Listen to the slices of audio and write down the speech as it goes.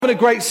A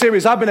great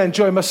series. I've been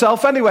enjoying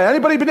myself anyway.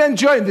 Anybody been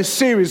enjoying this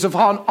series of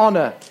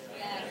honor?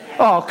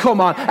 Oh, come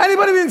on.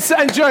 Anybody been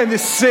enjoying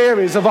this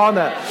series of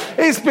honor?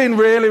 It's been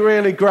really,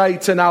 really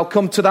great, and I'll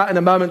come to that in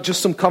a moment,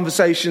 just some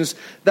conversations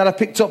that I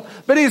picked up.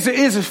 But here's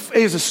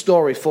a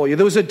story for you.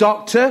 There was a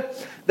doctor,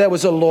 there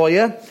was a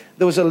lawyer,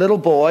 there was a little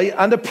boy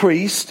and a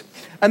priest,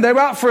 and they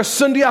were out for a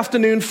Sunday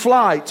afternoon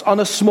flight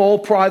on a small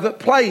private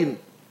plane.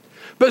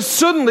 But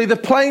suddenly the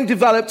plane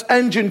developed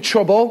engine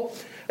trouble,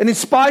 and in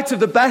spite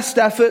of the best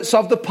efforts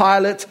of the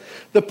pilot,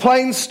 the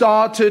plane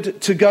started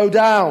to go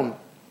down.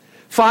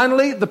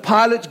 Finally, the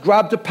pilot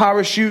grabbed a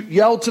parachute,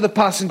 yelled to the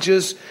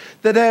passengers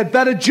that they had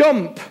better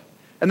jump,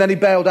 and then he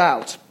bailed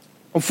out.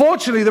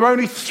 Unfortunately, there were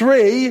only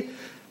 3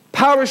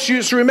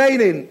 parachutes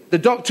remaining. The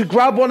doctor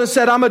grabbed one and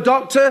said, "I'm a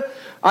doctor,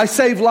 I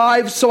save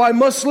lives, so I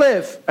must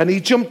live," and he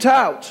jumped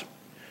out.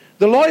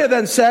 The lawyer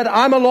then said,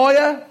 "I'm a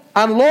lawyer,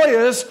 and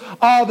lawyers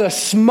are the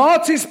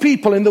smartest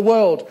people in the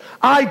world.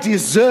 I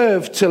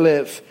deserve to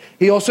live."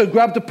 He also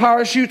grabbed a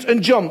parachute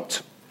and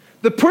jumped.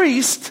 The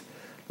priest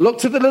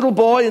looked at the little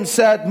boy and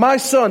said, "My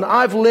son,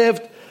 I've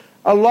lived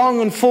a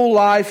long and full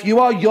life. You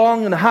are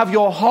young and have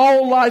your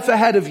whole life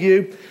ahead of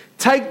you.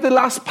 Take the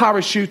last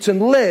parachute and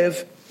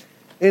live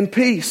in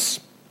peace."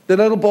 The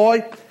little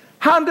boy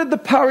handed the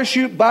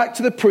parachute back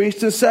to the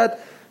priest and said,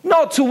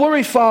 "Not to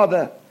worry,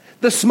 Father.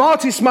 The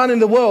smartest man in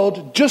the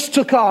world just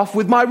took off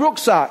with my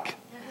rucksack."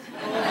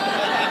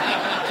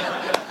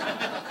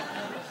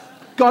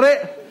 Got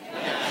it?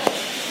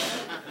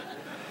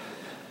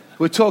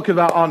 We're talking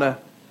about honor.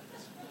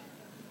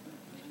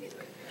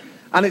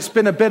 And it's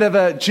been a bit of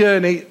a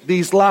journey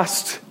these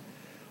last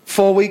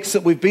 4 weeks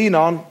that we've been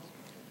on,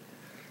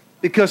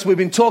 because we've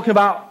been talking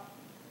about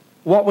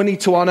what we need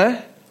to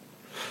honor,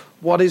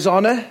 what is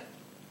honor.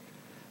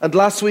 And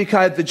last week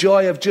I had the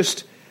joy of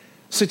just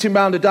sitting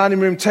around a dining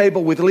room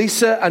table with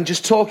Lisa and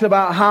just talking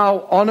about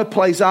how honor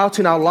plays out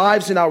in our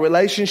lives, in our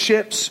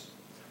relationships.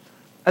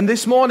 And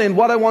this morning,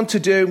 what I want to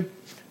do,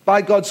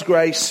 by God's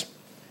grace,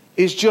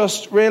 is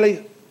just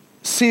really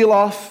seal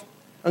off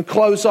and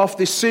close off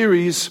this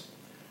series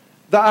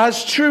that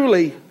has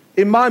truly,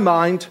 in my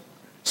mind,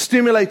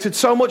 stimulated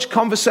so much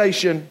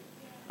conversation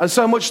and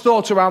so much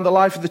thought around the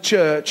life of the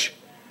church.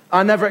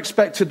 I never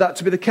expected that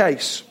to be the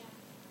case.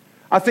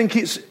 I think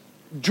it's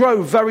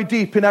drove very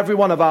deep in every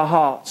one of our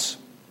hearts.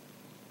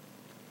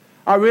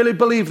 I really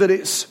believe that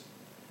it's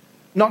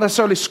not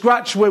necessarily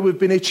scratched where we've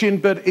been itching,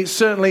 but it's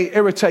certainly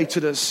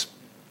irritated us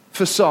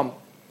for some.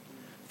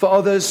 For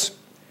others,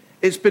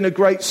 it's been a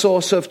great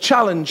source of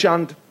challenge,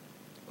 and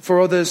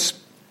for others,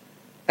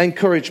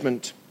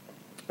 encouragement.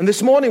 And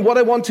this morning, what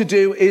I want to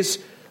do is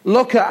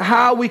look at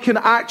how we can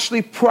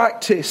actually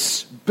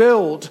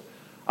build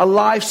a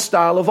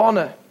lifestyle of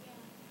honor.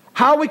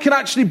 How we can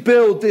actually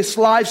build this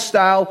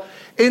lifestyle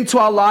into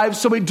our lives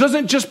so it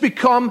doesn't just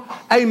become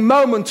a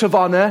moment of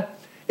honor,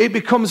 it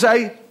becomes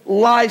a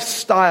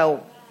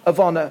lifestyle of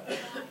honor.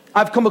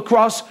 I've come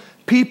across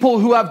people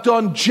who have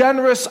done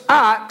generous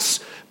acts,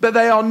 but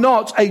they are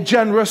not a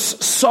generous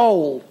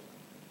soul.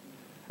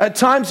 At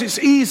times it's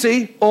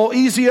easy or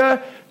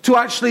easier to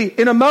actually,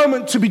 in a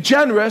moment, to be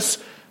generous,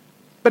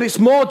 but it's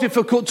more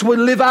difficult to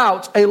live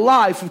out a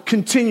life of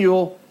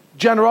continual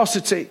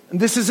generosity. And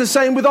this is the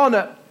same with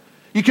honor.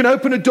 You can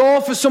open a door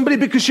for somebody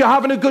because you're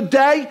having a good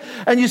day,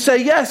 and you say,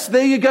 "Yes,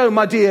 there you go,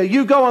 my dear.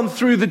 You go on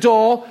through the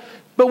door."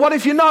 But what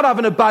if you're not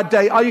having a bad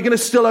day? Are you going to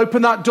still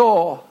open that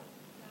door?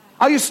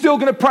 Are you still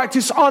going to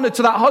practice honor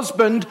to that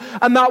husband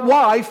and that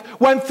wife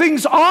when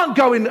things aren't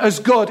going as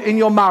good in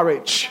your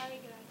marriage?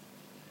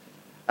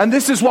 And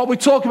this is what we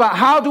talk about.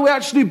 How do we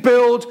actually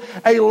build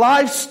a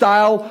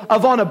lifestyle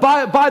of honor?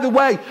 By the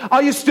way,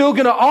 are you still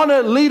going to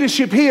honor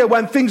leadership here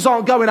when things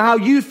aren't going how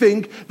you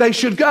think they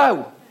should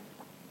go?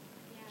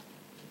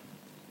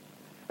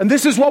 And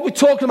this is what we're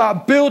talking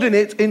about, building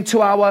it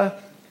into our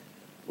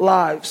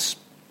lives.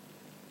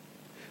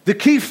 The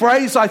key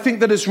phrase I think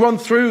that has run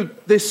through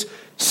this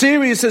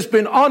series has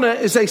been honor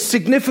is a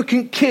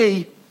significant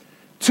key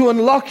to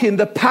unlocking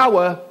the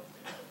power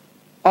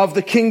of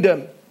the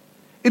kingdom.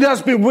 It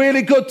has been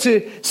really good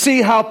to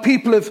see how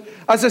people have,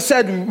 as I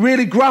said,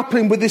 really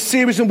grappling with this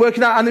series and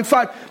working out. And in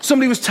fact,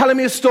 somebody was telling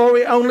me a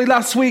story only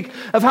last week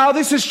of how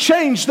this has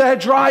changed their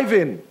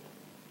driving.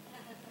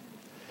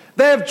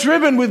 They have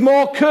driven with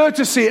more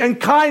courtesy and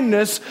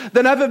kindness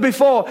than ever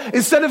before.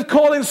 Instead of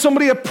calling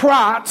somebody a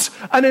prat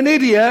and an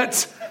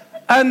idiot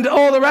and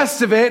all the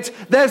rest of it,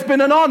 there's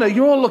been an honor.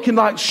 You're all looking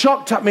like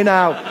shocked at me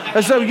now,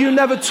 as though you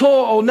never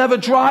taught or never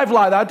drive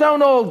like that.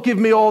 Don't all give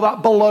me all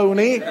that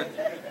baloney.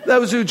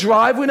 Those who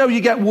drive, we know you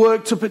get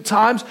worked up at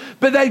times,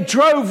 but they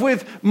drove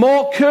with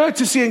more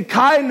courtesy and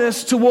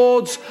kindness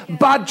towards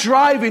bad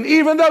driving.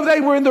 Even though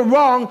they were in the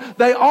wrong,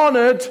 they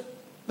honored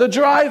the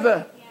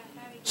driver.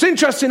 It's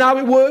interesting how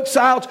it works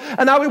out,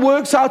 and how it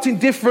works out in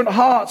different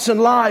hearts and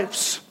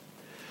lives.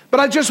 But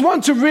I just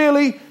want to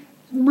really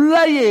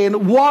lay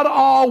in what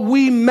are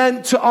we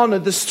meant to honor.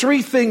 There's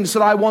three things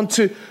that I want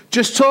to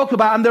just talk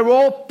about, and they're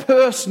all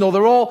personal.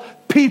 They're all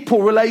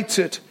people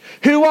related.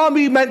 Who are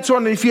we meant to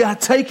honor? If you're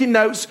taking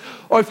notes,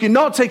 or if you're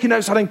not taking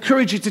notes, I'd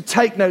encourage you to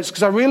take notes,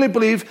 because I really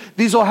believe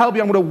these will help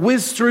you. I'm going to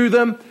whiz through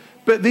them,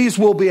 but these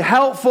will be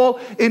helpful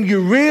in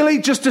you really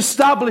just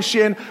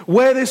establishing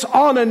where this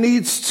honor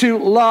needs to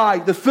lie.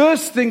 The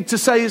first thing to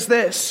say is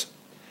this: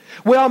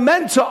 we are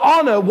meant to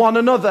honor one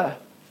another.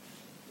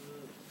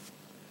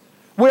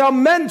 We are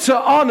meant to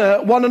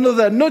honor one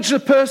another. Nudge the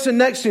person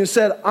next to you and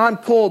say, I'm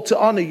called to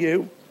honor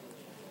you.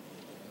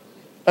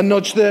 And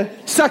nudge the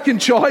second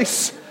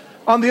choice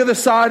on the other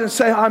side and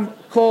say, I'm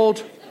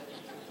called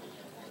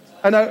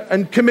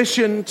and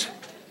commissioned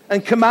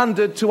and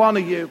commanded to honor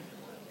you.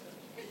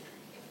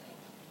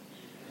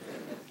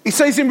 He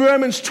says in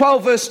Romans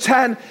 12 verse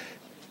 10,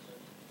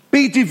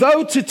 be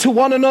devoted to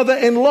one another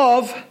in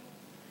love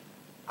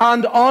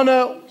and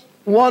honor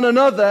one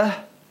another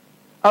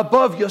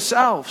above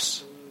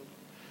yourselves.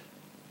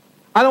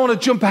 I don't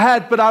want to jump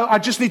ahead, but I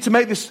just need to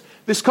make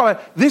this comment.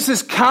 This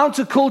is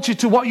counterculture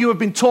to what you have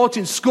been taught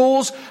in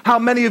schools, how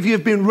many of you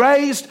have been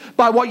raised,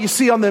 by what you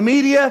see on the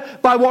media,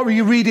 by what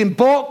you read in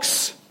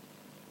books.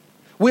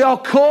 We are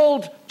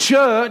called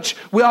church,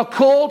 we are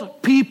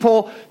called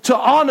people to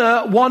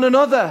honor one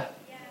another.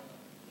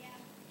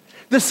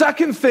 The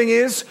second thing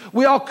is,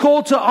 we are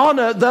called to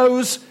honor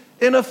those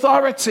in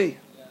authority.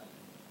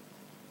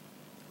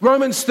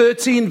 Romans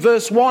 13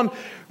 verse 1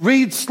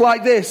 reads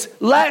like this: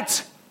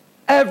 let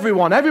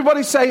everyone,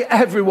 everybody say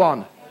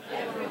everyone.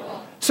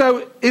 Everyone.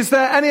 So is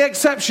there any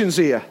exceptions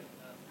here?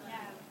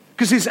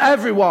 Because it's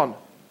everyone.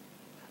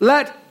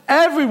 Let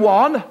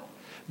everyone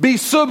be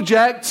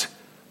subject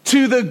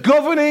to the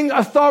governing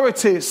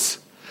authorities.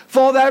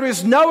 For there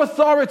is no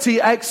authority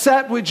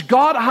except which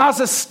God has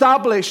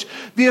established.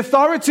 The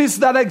authorities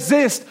that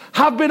exist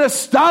have been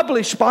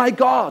established by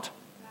God.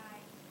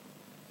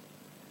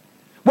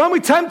 When we're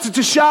tempted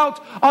to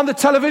shout on the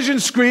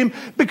television screen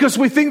because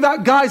we think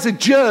that guy's a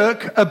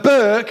jerk, a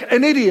Burke,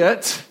 an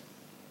idiot,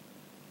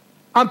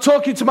 I'm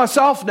talking to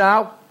myself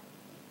now.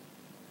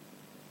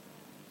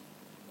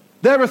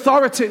 They're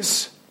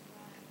authorities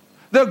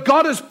that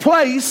God has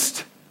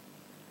placed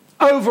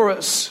over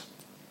us.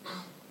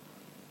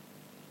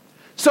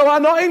 So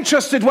I'm not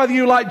interested whether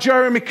you like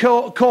Jeremy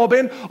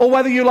Corbyn or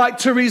whether you like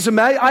Theresa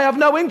May. I have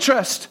no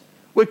interest.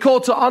 We're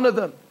called to honor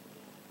them.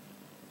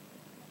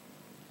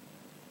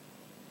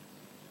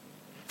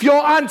 If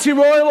you're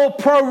anti-royal or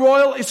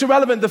pro-royal, it's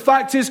irrelevant. The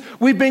fact is,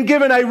 we've been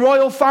given a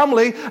royal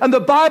family, and the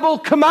Bible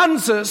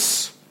commands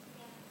us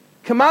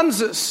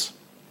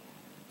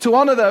to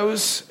honor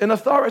those in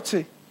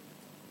authority.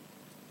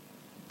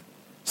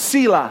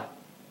 Selah.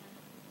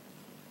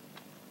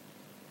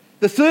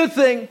 The third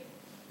thing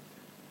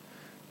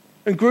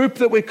and group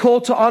that we're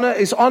called to honor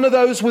is honor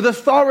those with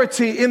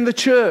authority in the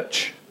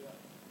church.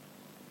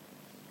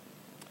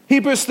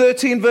 Hebrews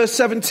 13 verse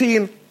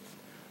 17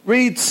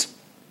 reads,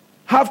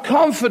 have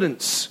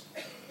confidence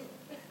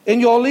in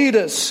your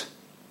leaders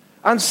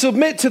and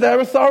submit to their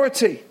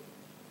authority,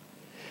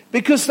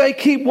 because they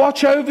keep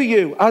watch over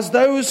you as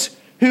those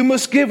who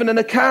must give an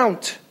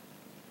account.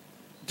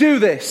 Do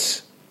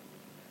this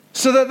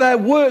so that their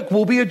work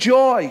will be a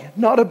joy,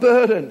 not a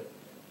burden,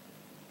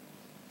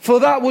 for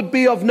that would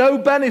be of no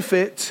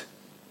benefit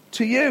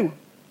to you.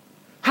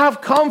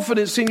 Have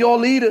confidence in your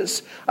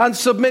leaders and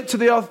submit to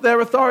their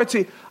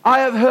authority. I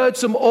have heard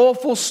some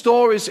awful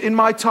stories in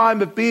my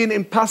time of being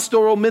in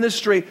pastoral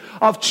ministry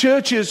of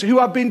churches who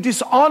have been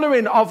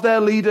dishonoring of their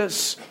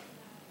leaders.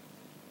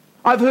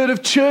 I've heard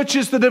of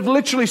churches that have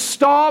literally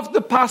starved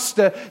the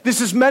pastor,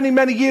 this is many,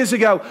 many years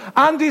ago,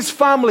 and his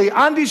family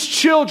and his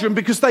children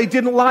because they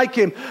didn't like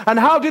him. And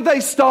how did they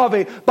starve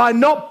it? By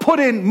not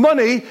putting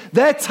money,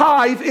 their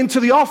tithe, into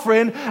the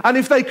offering. And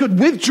if they could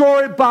withdraw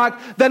it back,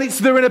 then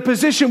they're in a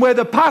position where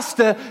the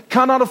pastor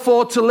cannot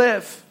afford to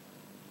live.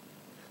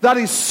 That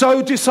is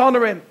so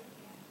dishonoring.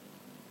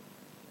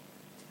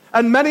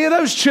 And many of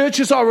those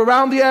churches are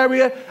around the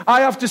area.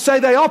 I have to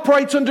say they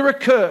operate under a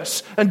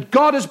curse. And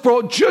God has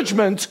brought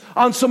judgment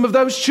on some of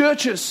those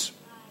churches,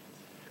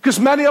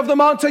 because many of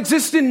them aren't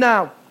existing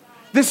now.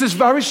 This is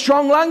very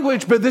strong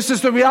language, but this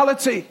is the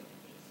reality.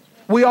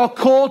 We are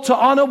called to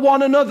honor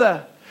one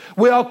another.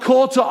 We are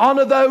called to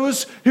honor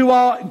those who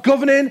are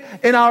governing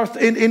in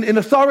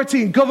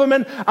authority in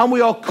government. And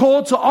we are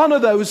called to honor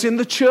those in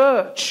the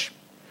church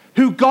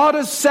who God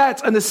has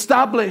set and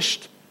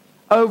established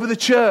over the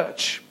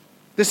church.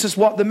 This is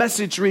what the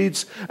message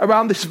reads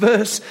around this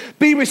verse.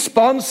 Be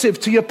responsive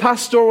to your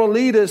pastoral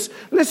leaders.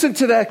 Listen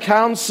to their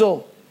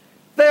counsel.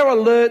 They are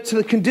alert to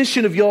the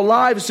condition of your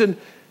lives, and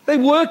they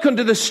work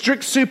under the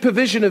strict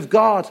supervision of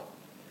God.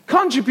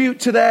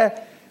 Contribute to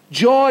their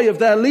joy of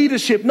their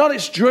leadership, not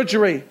its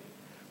drudgery.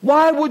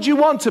 Why would you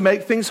want to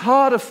make things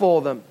harder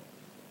for them?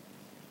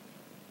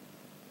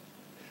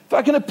 If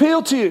I can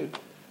appeal to you,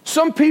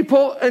 some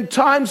people in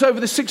times over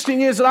the 16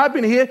 years that I've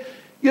been here,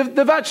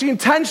 they've actually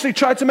intentionally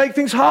tried to make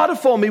things harder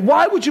for me.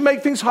 Why would you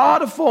make things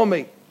harder for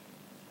me?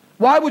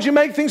 Why would you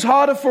make things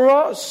harder for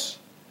us?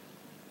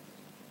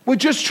 We're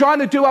just trying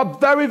to do our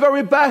very,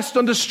 very best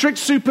under strict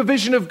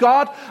supervision of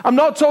God. I'm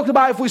not talking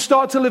about if we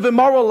start to live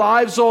immoral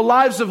lives or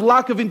lives of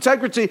lack of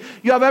integrity.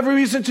 You have every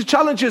reason to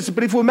challenge us.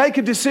 But if we make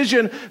a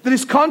decision that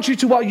is contrary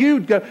to what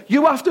you'd go,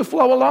 you have to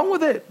flow along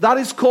with it. That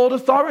is called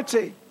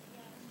authority.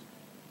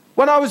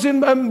 When I was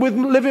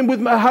living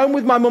with my home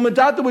with my mum and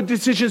dad, there were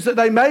decisions that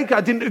they make.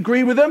 I didn't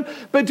agree with them.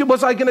 But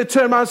was I going to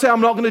turn around and say,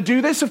 I'm not going to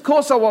do this? Of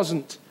course I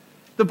wasn't.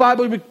 The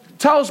Bible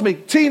tells me,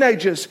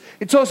 teenagers,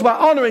 it talks about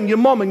honoring your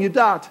mum and your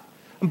dad.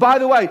 And by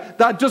the way,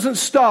 that doesn't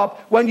stop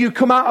when you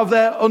come out of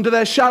under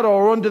their shadow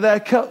or under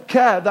their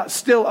care. That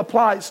still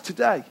applies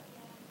today.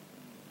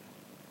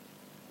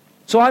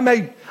 So I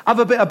may have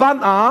a bit of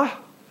banter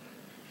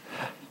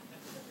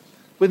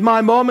with my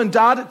mum and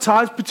dad at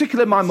times,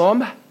 particularly my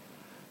mum.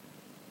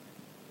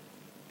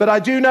 But I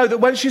do know that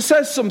when she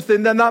says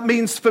something, then that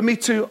means for me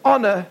to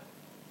honor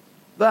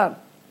them.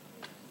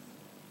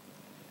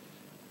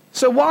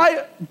 So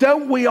why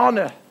don't we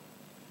honor?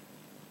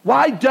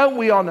 Why don't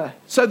we honor?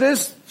 So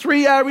there's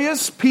 3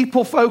 areas,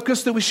 people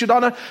focused, that we should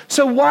honor.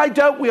 So why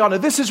don't we honor?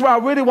 This is where I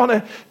really want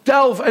to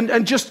delve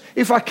and just,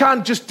 if I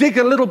can, just dig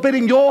a little bit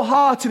in your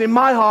heart and in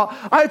my heart.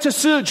 I had to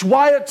search,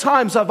 why at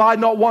times have I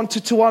not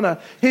wanted to honor?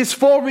 Here's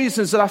 4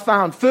 reasons that I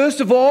found. First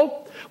of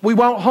all, we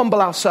won't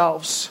humble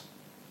ourselves.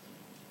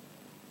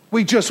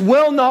 We just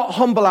will not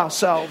humble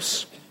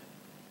ourselves.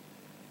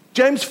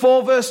 James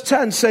 4 verse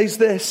 10 says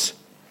this,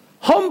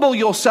 humble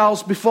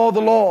yourselves before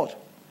the Lord,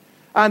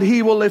 and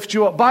he will lift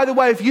you up. By the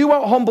way, if you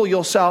won't humble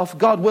yourself,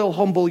 God will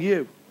humble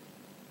you.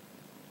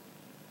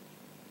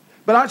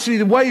 But actually,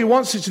 the way he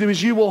wants it to do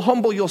is you will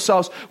humble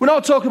yourselves. We're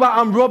not talking about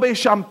I'm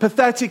rubbish, I'm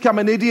pathetic, I'm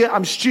an idiot,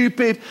 I'm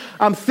stupid,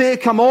 I'm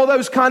thick, I'm all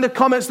those kind of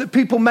comments that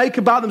people make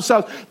about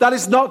themselves. That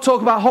is not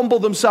talking about humble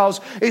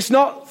themselves. It's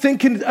not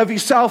thinking of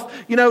yourself,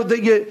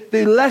 that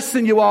you're less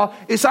than you are.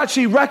 It's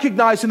actually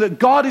recognizing that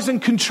God is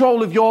in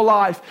control of your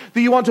life.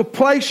 That you want to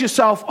place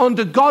yourself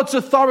under God's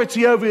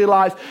authority over your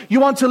life. You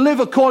want to live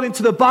according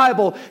to the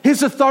Bible,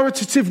 his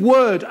authoritative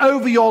word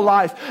over your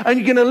life. And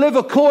you're going to live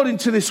according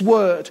to this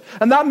word.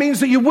 And that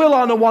means that you will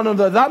honor one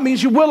another. That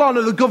means you will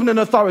honor the governing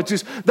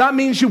authorities. That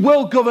means you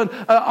will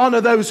honor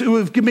those who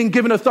have been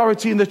given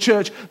authority in the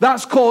church.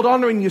 That's called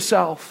honoring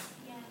yourself.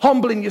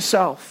 Humbling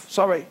yourself.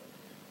 Sorry.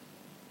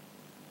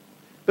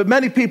 But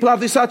many people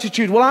have this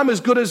attitude, well, I'm as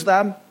good as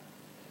them.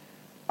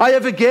 I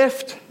have a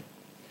gift,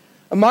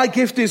 and my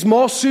gift is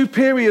more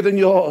superior than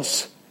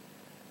yours.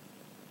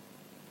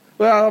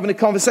 Well, I was having a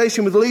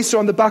conversation with Lisa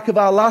on the back of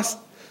our last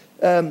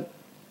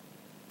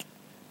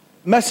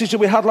message that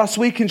we had last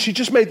week, and she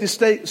just made this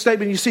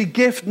statement. You see,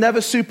 gift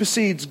never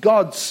supersedes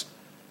God's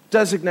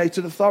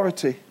designated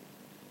authority.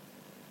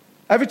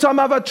 Every time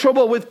I've had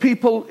trouble with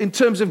people in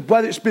terms of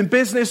whether it's been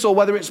business or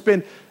whether it's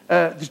been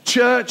the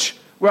church,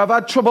 where I've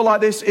had trouble like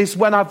this, is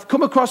when I've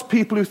come across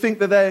people who think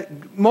that they're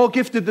more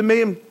gifted than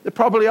me, and they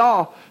probably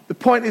are. The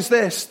point is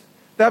this: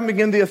 they haven't been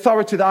given the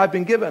authority that I've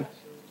been given.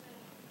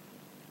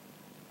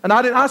 And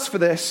I didn't ask for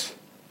this.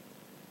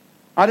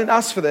 I didn't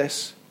ask for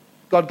this.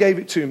 God gave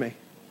it to me.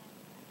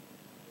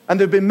 And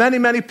there have been many,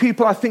 many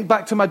people. I think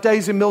back to my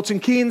days in Milton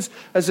Keynes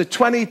as a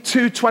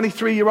 22,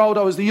 23-year-old.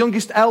 I was the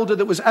youngest elder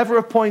that was ever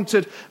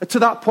appointed to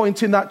that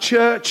point in that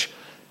church.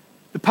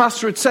 The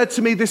pastor had said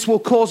to me, this will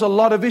cause a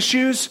lot of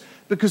issues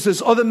because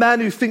there's other men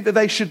who think that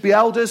they should be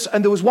elders.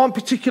 And there was one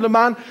particular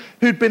man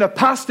who'd been a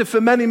pastor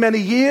for many, many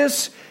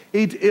years.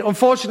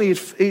 Unfortunately,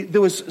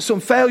 there was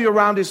some failure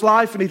around his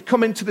life, and he'd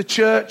come into the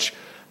church.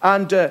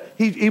 And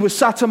he was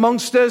sat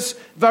amongst us,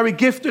 very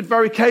gifted,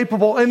 very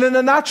capable. And in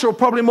the natural,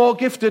 probably more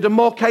gifted and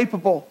more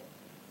capable,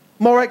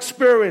 more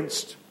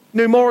experienced,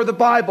 knew more of the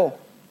Bible.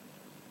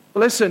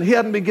 But listen, he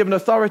hadn't been given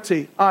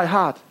authority. I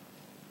had.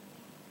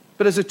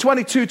 But as a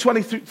 22,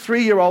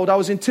 23-year-old, I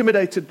was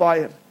intimidated by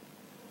him.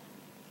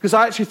 Because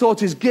I actually thought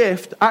his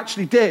gift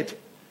actually did,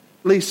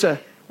 Lisa,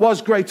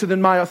 was greater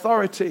than my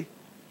authority.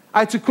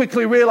 I had to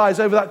quickly realize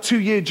over that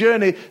 2-year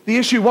journey, the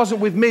issue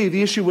wasn't with me,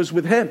 the issue was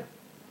with him.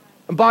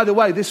 And by the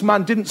way, this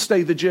man didn't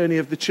stay the journey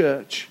of the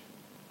church.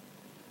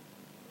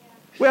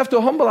 We have to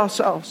humble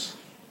ourselves.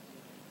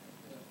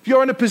 If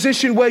you're in a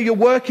position where you're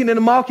working in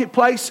a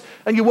marketplace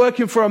and you're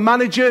working for a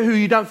manager who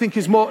you don't think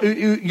is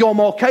you're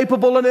more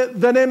capable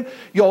than him,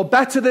 you're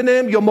better than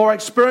him, you're more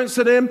experienced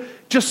than him,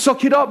 just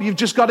suck it up. You've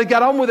just got to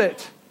get on with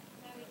it.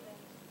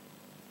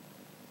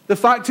 The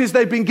fact is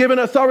they've been given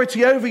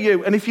authority over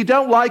you. And if you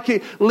don't like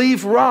it,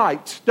 leave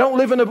right. Don't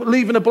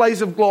leave in a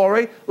blaze of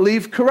glory.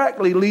 Leave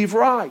correctly. Leave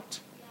right.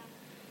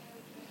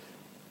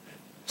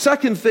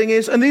 Second thing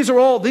is, and these have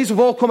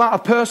all come out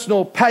of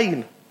personal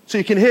pain, so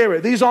you can hear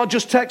it. These aren't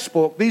just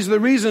textbook. These are the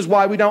reasons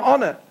why we don't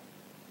honor.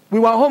 We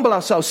won't humble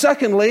ourselves.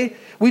 Secondly,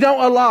 we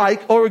don't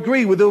alike or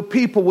agree with the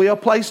people we are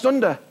placed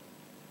under.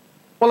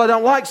 Well, I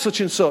don't like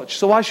such and such,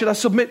 so why should I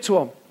submit to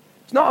them?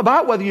 It's not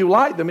about whether you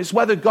like them. It's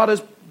whether God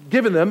has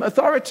given them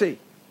authority.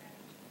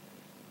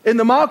 In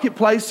the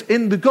marketplace,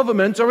 in the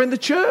government, or in the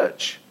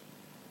church.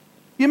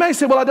 You may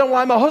say, well, I don't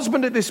like my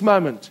husband at this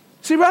moment.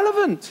 It's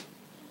irrelevant.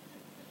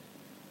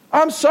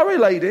 I'm sorry,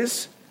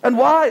 ladies. And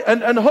why?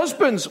 And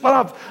husbands,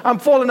 well, I'm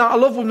falling out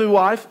of love with my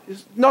wife.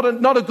 It's not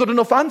a good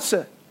enough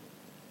answer.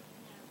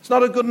 It's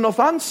not a good enough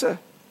answer.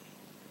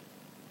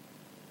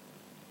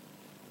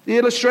 The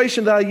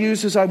illustration that I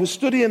used as I was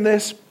studying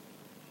this,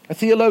 a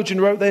theologian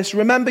wrote this: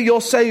 remember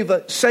your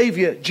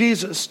Savior,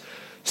 Jesus,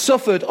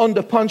 suffered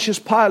under Pontius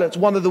Pilate,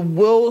 one of the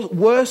world's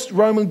worst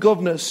Roman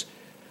governors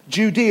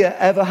Judea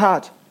ever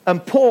had,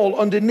 and Paul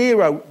under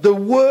Nero, the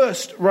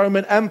worst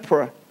Roman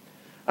emperor.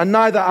 And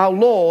neither our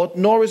Lord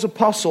nor his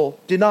apostle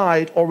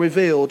denied or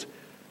reviled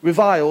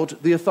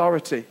the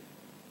authority.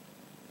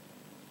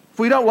 If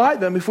we don't like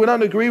them, if we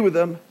don't agree with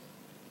them,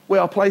 we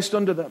are placed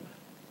under them,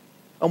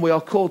 and we are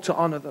called to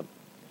honor them.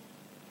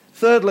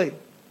 Thirdly,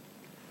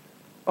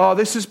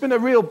 this has been a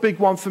real big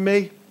one for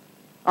me.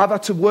 I've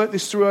had to work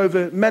this through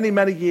over many,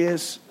 many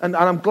years, and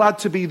I'm glad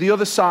to be the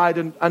other side,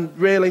 and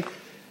really,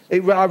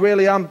 I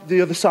really am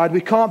the other side.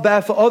 We can't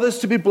bear for others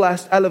to be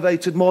blessed,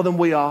 elevated more than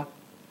we are.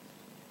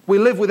 We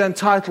live with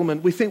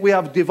entitlement. We think we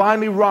have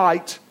divinely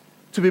right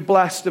to be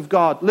blessed of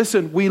God.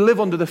 Listen, we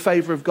live under the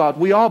favor of God.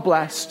 We are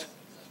blessed.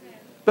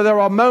 But there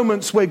are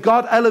moments where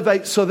God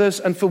elevates others,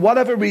 and for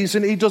whatever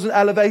reason, he doesn't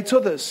elevate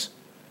others.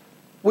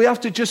 We have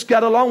to just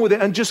get along with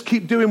it and just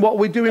keep doing what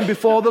we're doing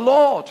before the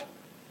Lord.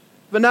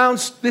 I've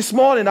announced this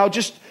morning, I'll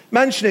just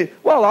mention it.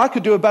 Well, I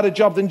could do a better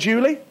job than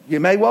Julie. You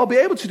may well be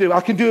able to do.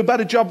 I can do a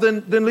better job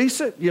than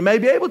Lisa. You may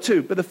be able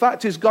to. But the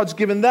fact is, God's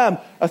given them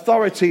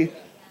authority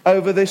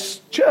over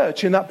this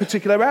church in that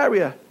particular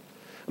area.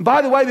 And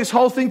by the way, this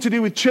whole thing to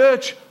do with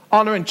church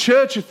honor and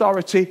church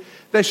authority,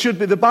 there should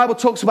be, the Bible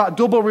talks about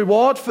double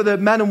reward for the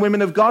men and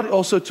women of God. It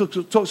also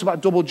talks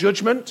about double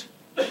judgment.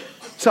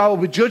 So I will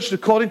be judged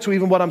according to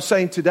even what I'm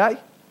saying today.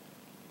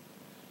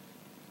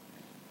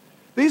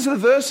 These are the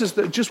verses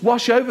that just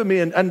wash over me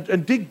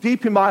and dig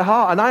deep in my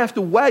heart. And I have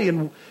to weigh,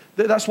 and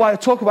that's why I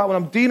talk about when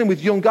I'm dealing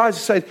with young guys,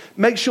 I say,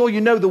 make sure you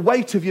know the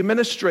weight of your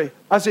ministry,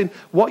 as in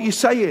what you're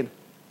saying.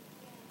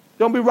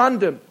 Don't be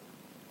random.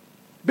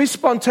 Be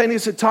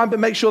spontaneous at times, but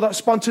make sure that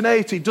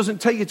spontaneity doesn't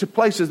take you to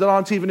places that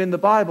aren't even in the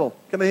Bible.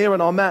 Can I hear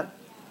an amen?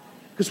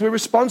 Because we're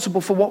responsible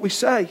for what we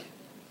say.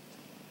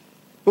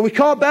 But we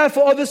can't bear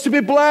for others to be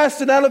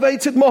blessed and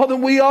elevated more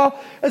than we are.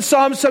 And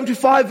Psalm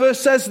 75 verse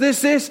says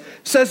this,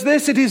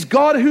 it is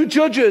God who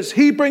judges.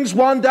 He brings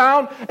one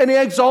down and he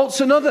exalts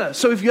another.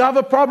 So if you have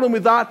a problem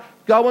with that,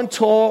 go and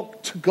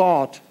talk to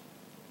God.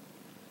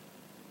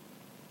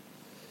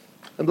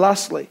 And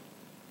lastly,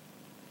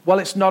 well,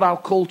 it's not our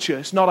culture.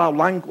 It's not our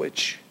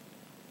language.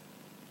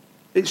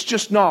 It's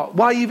just not.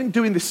 Why even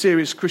doing this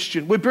series,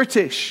 Kristian? We're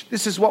British.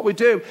 This is what we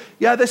do.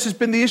 Yeah, this has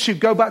been the issue.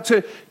 Go back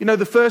to,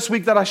 the first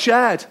week that I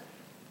shared.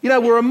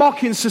 We're a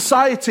mocking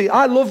society.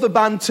 I love the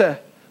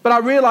banter, but I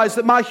realize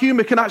that my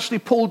humor can actually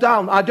pull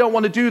down. I don't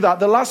want to do that.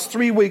 The last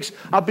 3 weeks,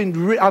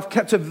 I've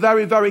kept a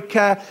very, very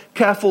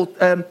careful,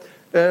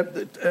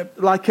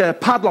 like a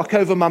padlock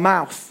over my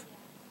mouth.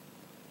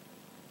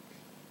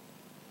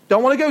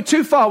 Don't want to go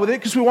too far with it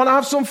because we want to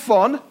have some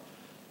fun,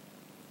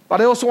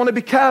 but I also want to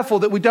be careful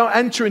that we don't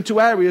enter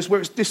into areas where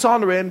it's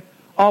dishonoring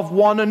of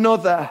one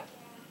another.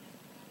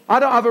 I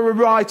don't have a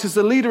right as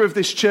the leader of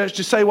this church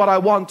to say what I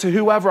want to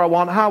whoever I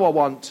want, how I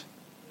want.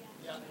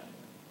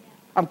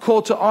 I'm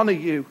called to honor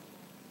you.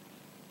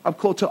 I'm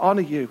called to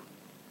honor you.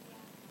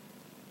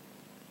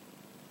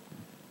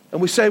 And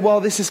we say,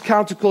 well, this is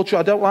counterculture.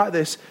 I don't like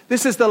this.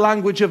 This is the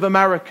language of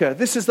America.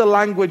 This is the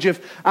language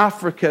of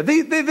Africa.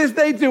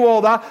 They do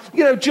all that.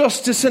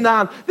 Justice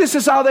and this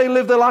is how they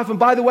live their life. And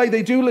by the way,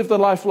 they do live their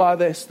life like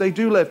this. They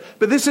do live.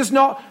 But this is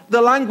not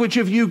the language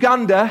of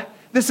Uganda.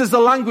 This is the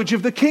language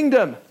of the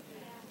kingdom.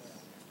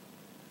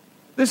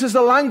 This is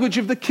the language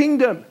of the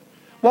kingdom.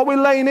 What we're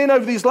laying in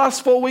over these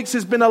last 4 weeks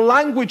has been a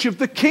language of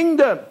the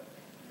kingdom.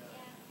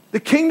 The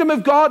kingdom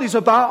of God is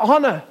about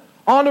honor,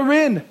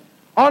 honoring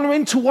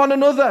to one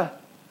another.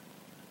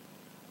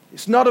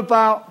 It's not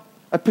about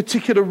a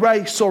particular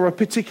race or a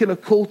particular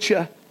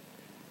culture.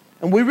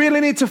 And we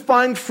really need to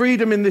find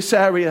freedom in this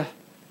area.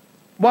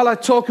 While I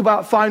talk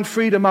about find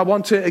freedom, I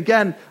want to,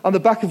 again, on the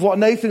back of what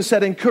Nathan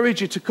said,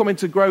 encourage you to come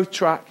into Growth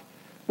Track.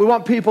 We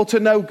want people to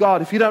know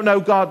God. If you don't know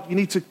God, you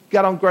need to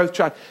get on Growth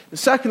Track. And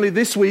secondly,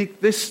 this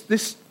week,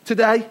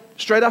 today,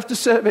 straight after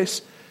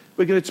service,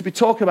 we're going to be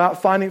talking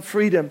about finding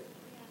freedom.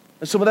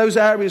 And some of those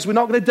areas, we're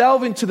not going to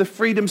delve into the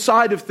freedom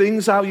side of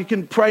things, how you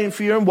can pray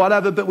for you and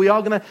whatever, but we are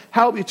going to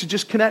help you to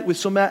just connect with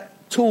some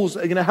tools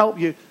that are going to help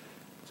you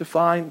to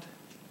find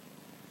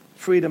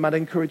freedom. I'd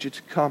encourage you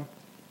to come.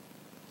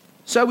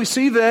 So we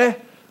see there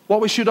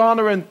what we should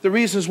honor and the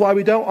reasons why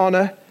we don't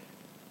honor.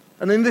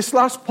 And in this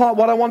last part,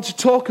 what I want to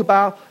talk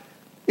about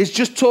is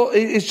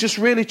just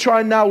really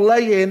trying now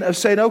lay in of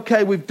saying,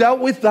 okay, we've dealt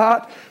with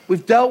that,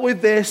 we've dealt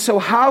with this, so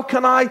how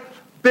can I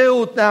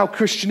build now,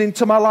 Kristian,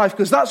 into my life?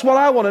 Because that's what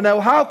I want to know.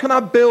 How can I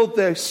build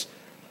this?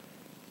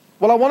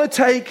 Well, I want to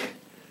take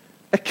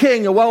a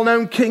king, a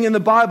well-known king in the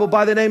Bible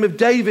by the name of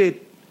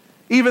David.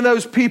 Even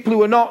those people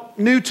who are not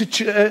new to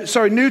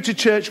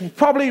church will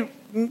probably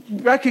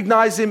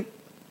recognize him,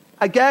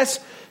 I guess,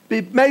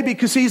 maybe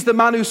because he's the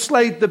man who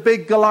slayed the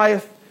big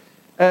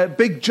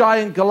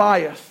giant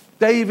Goliath.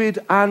 David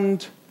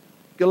and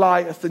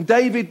Goliath. And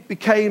David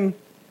became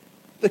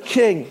the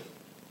king.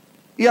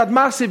 He had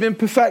massive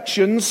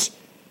imperfections.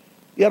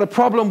 He had a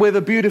problem with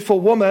a beautiful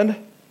woman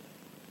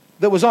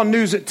that was on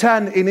News at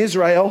 10 in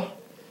Israel.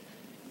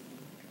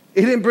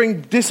 He didn't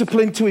bring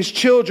discipline to his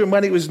children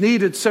when it was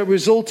needed, so it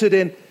resulted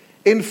in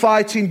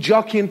infighting,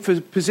 jockeying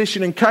for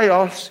position and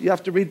chaos. You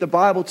have to read the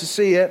Bible to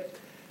see it.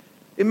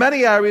 In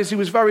many areas, he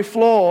was very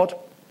flawed,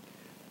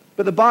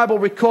 but the Bible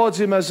records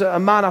him as a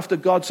man after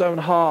God's own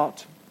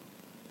heart.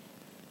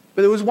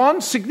 But there was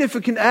one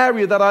significant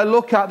area that I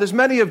look at. There's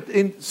many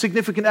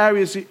significant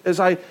areas as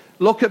I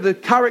look at the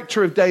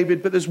character of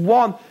David, but there's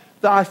one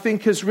that I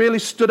think has really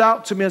stood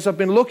out to me as I've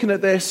been looking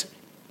at this,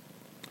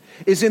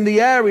 is in the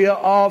area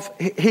of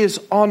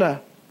his honor.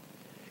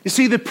 You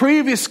see, the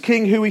previous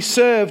king who he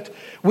served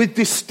with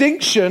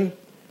distinction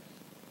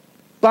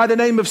by the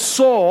name of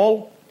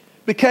Saul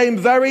became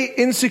very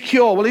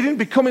insecure. Well, he didn't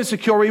become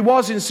insecure, he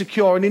was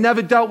insecure, and he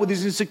never dealt with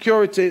his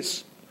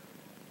insecurities.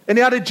 And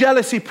he had a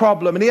jealousy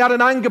problem, and he had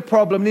an anger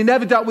problem, and he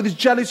never dealt with his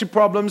jealousy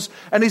problems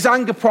and his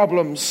anger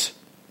problems.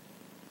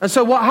 And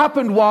so what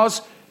happened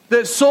was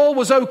that Saul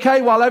was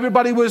okay while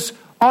everybody was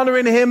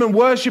honoring him and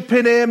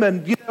worshiping him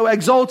and,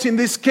 exalting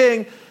this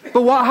king.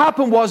 But what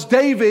happened was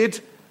David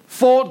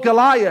fought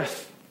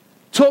Goliath,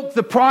 took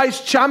the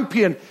prize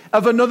champion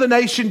of another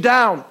nation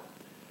down.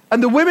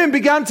 And the women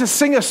began to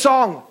sing a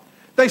song.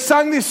 They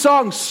sang this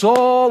song,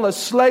 Saul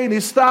has slain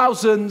his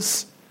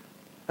thousands.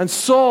 And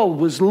Saul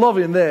was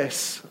loving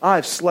this.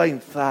 I've slain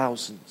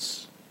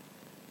thousands.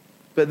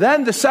 But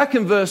then the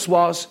second verse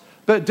was,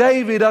 but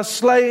David has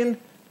slain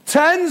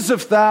tens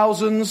of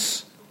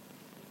thousands.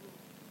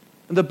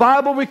 And the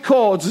Bible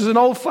records, there's an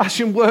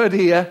old-fashioned word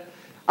here.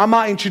 I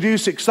might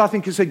introduce it because I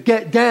think it's a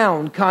get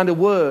down kind of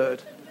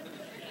word.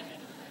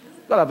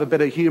 Got to have a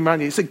bit of humor on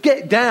you. It's a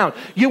get down.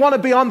 You want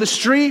to be on the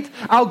street?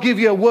 I'll give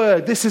you a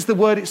word. This is the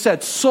word it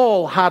said.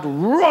 Saul had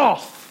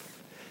wrath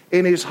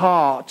in his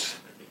heart.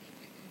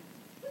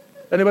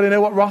 Anybody know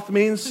what wrath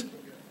means?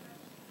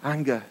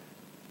 Anger.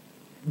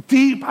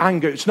 Deep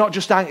anger. It's not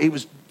just anger. It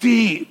was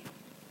deep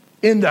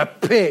in the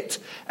pit.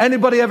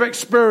 Anybody ever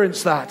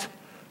experienced that?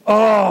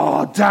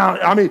 Oh, down.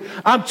 I mean,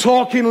 I'm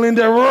talking,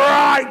 Linda,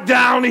 right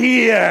down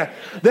here.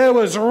 There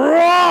was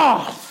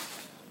wrath.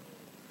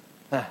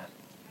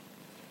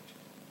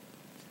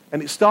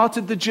 And it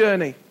started the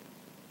journey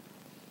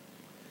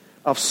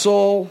of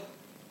Saul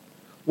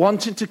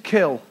wanting to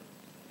kill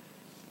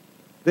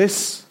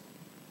this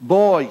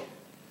boy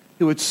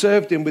who had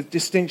served him with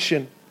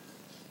distinction.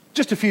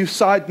 Just a few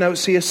side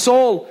notes here.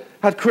 Saul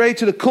had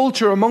created a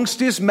culture amongst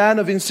his men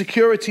of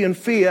insecurity and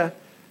fear,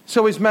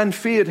 so his men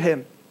feared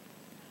him.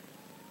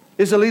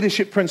 Is a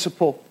leadership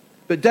principle.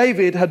 But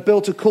David had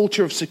built a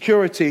culture of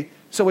security,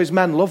 so his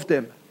men loved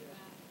him.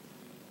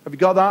 Have you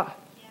got that?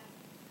 Yeah.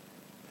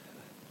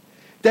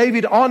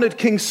 David honored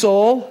King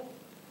Saul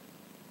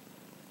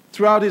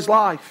throughout his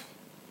life,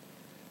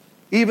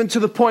 even to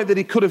the point that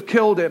he could have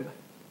killed him.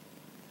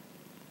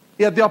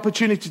 He had the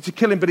opportunity to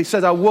kill him, but he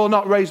said, I will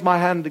not raise my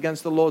hand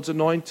against the Lord's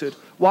anointed.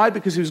 Why?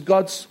 Because he was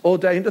God's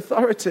ordained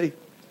authority.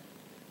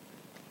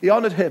 He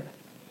honored him.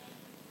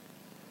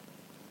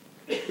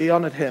 He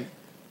honored him.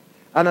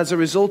 And as a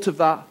result of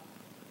that,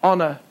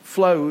 honor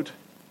flowed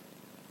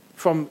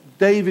from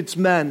David's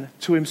men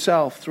to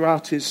himself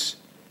throughout his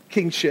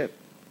kingship.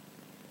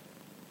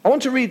 I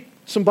want to read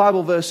some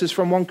Bible verses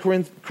from 1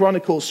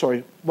 Chronicles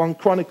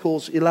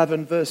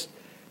 11, verse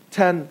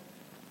 10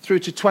 through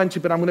to 20,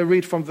 but I'm going to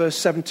read from verse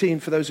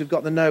 17 for those who've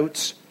got the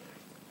notes.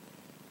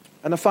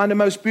 And I find a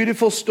most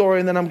beautiful story,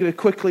 and then I'm going to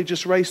quickly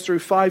just race through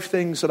 5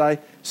 things that I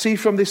see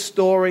from this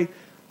story.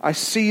 I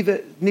see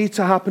that need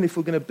to happen if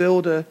we're going to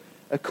build a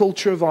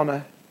culture of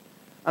honor.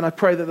 And I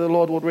pray that the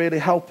Lord will really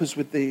help us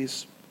with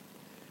these.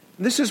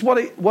 And this is what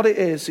it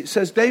is. It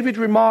says, David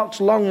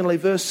remarked longingly,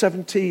 verse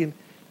 17,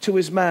 to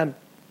his men,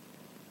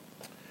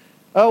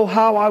 oh,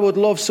 how I would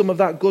love some of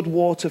that good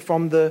water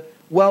from the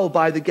well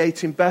by the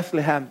gate in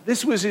Bethlehem.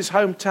 This was his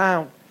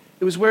hometown.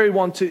 It was where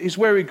it's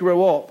where he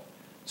grew up.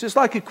 So it's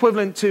like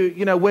equivalent to,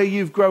 where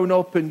you've grown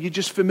up and you're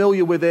just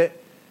familiar with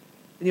it.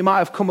 And you might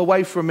have come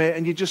away from it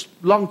and you just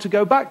long to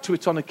go back to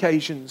it on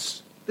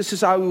occasions. This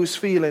is how he was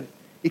feeling.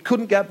 He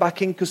couldn't get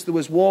back in because there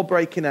was war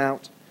breaking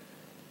out.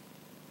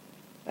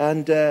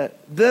 And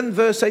then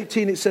verse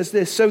 18, it says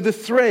this. So the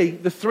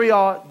three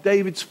are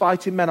David's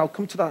fighting men. I'll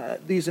come to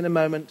these in a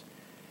moment.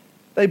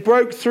 They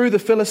broke through the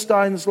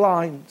Philistines'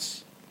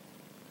 lines.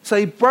 So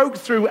they broke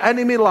through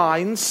enemy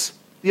lines,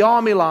 the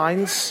army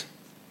lines,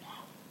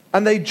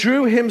 and they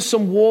drew him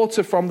some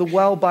water from the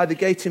well by the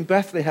gate in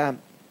Bethlehem.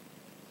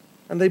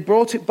 And they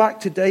brought it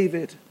back to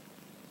David.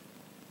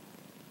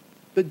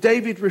 But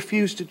David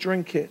refused to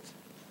drink it.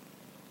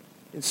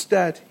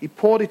 Instead, he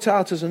poured it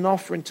out as an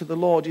offering to the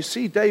Lord. You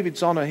see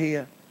David's honor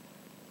here.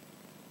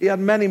 He had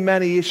many,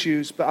 many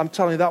issues, but I'm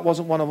telling you, that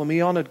wasn't one of them.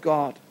 He honored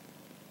God.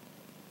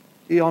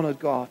 He honored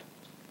God.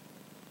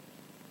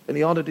 And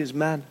he honored his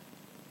men.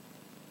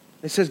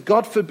 He says,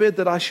 God forbid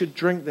that I should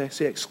drink this,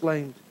 he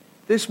exclaimed.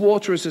 This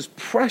water is as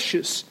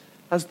precious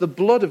as the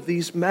blood of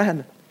these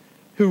men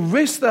who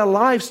risked their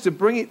lives to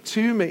bring it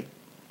to me.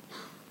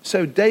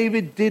 So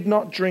David did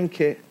not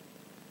drink it.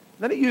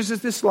 Then it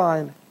uses this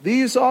line,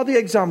 these are the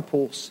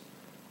examples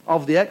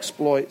of the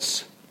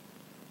exploits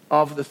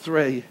of the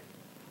three.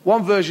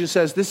 One version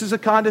says this is the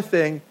kind of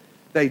thing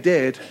they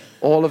did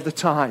all of the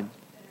time.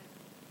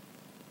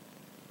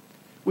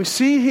 We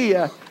see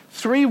here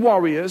 3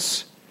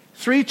 warriors,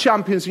 3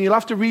 champions, and you'll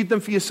have to read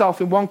them for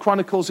yourself in 1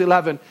 Chronicles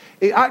 11.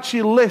 It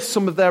actually lists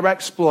some of their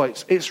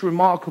exploits. It's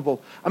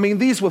remarkable. I mean,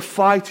 these were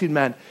fighting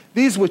men.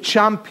 These were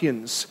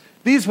champions.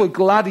 These were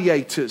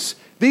gladiators.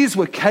 These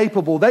were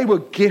capable. They were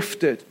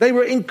gifted. They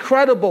were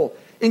incredible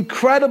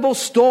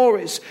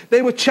stories.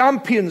 They were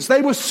champions.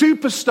 They were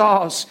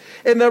superstars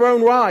in their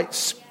own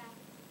rights.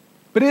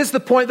 But here's the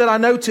point that I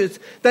noted.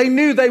 They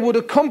knew they would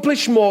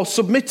accomplish more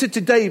submitted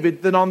to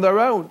David than on their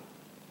own.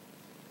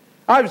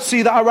 I would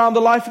see that around the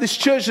life of this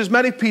church. There's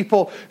many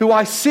people who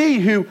I see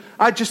who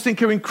I just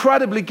think are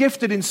incredibly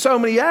gifted in so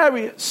many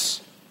areas.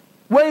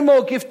 Way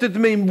more gifted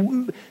than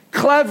me,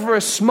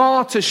 cleverer,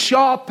 smarter,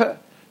 sharper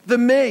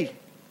than me.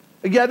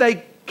 And yet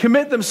they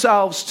commit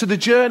themselves to the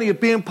journey of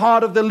being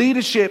part of the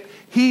leadership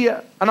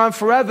here. And I'm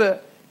forever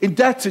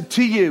indebted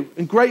to you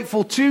and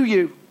grateful to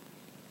you.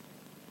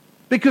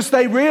 Because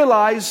they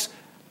realize,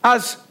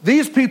 as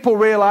these people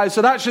realize,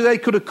 that actually they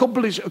could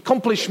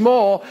accomplish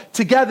more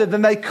together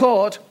than they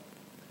could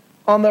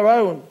on their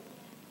own.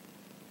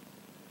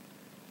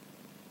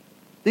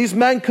 These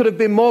men could have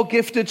been more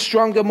gifted,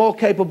 stronger, more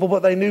capable,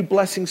 but they knew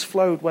blessings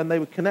flowed when they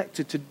were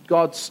connected to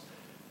God's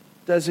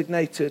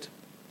designated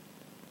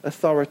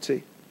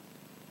authority.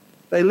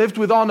 They lived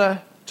with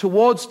honor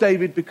towards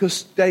David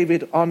because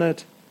David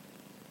honored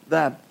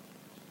them.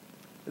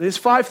 And there's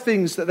 5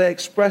 things that they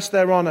expressed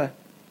their honor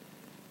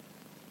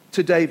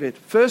to David.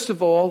 First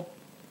of all,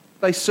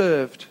 they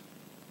served.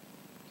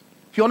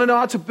 If you want to know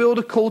how to build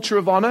a culture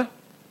of honor,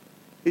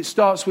 it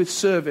starts with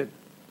serving.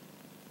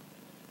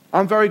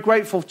 I'm very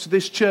grateful to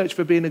this church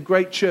for being a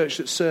great church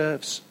that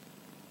serves.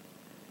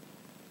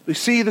 We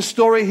see the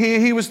story here.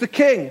 He was the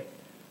king,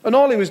 and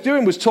all he was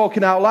doing was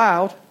talking out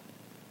loud.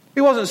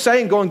 He wasn't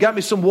saying, go and get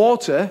me some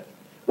water.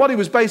 What he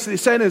was basically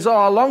saying is,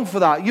 I long for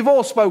that. You've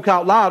all spoke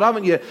out loud,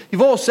 haven't you?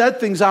 You've all said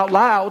things out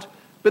loud.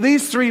 But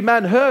these 3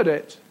 men heard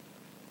it.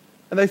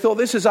 And they thought,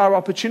 this is our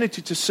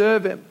opportunity to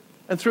serve him.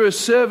 And through us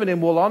serving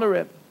him, we'll honor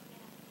him.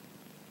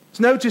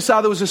 Notice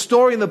how there was a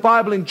story in the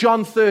Bible in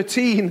John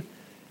 13,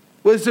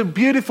 where there's a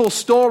beautiful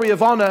story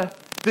of honor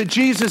that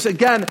Jesus,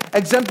 again,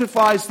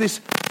 exemplifies this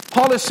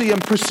policy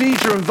and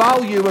procedure and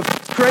value of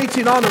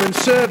creating honor and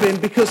serving,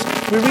 because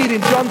we read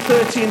in John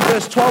 13,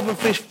 verse 12 to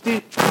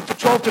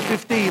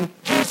 15,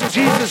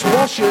 Jesus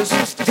washes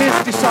his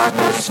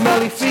disciples'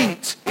 smelly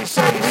feet. It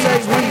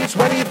reads,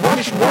 when he had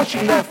finished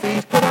washing their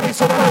feet, put on his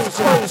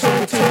clothes and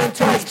returned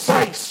to his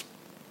place.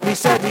 And he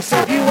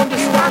said, you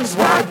understand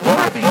why I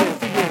work for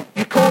you.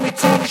 You call me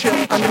teacher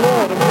and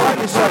Lord, and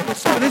rightly so.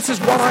 But this is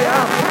what I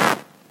am.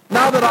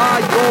 Now that I,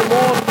 your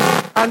Lord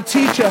and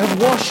teacher, have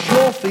washed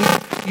your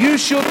feet, you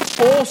should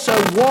also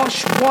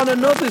wash one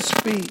another's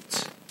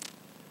feet.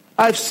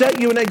 I've set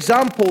you an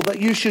example that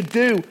you should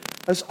do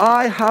as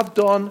I have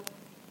done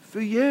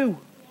for you.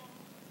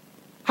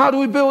 How do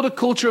we build a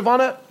culture of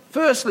honor?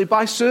 Firstly,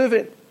 by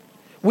serving.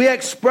 We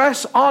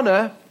express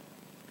honor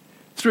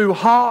through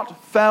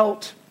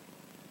heartfelt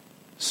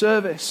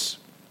service.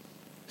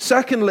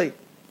 Secondly,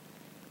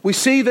 we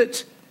see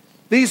that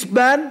these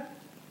men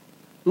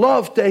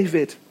loved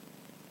David.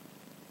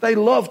 They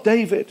loved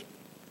David.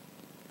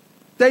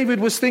 David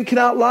was thinking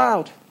out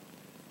loud.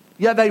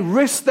 Yet they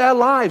risked their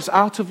lives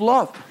out of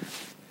love.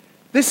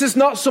 This is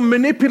not some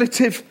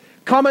manipulative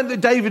comment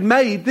that David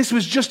made. This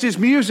was just his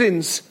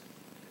musings.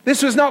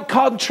 This was not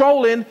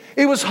controlling.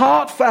 It was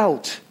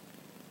heartfelt.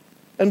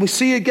 And we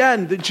see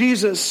again that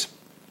Jesus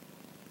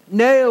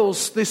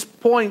nails this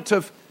point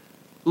of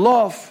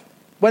love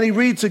when he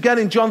reads again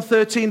in John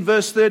 13,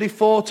 verse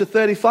 34 to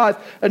 35.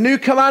 A new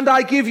command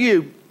I give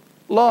you,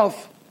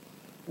 love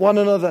one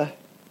another.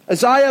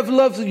 As I have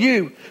loved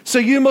you, so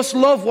you must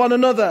love one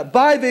another.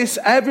 By this,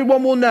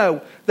 everyone will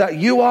know that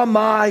you are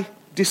my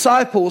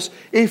disciples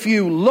if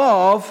you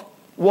love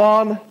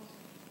one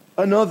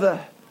another.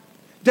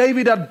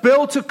 David had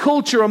built a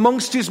culture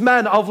amongst his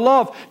men of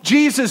love.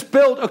 Jesus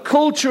built a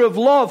culture of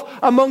love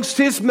amongst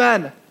his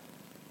men.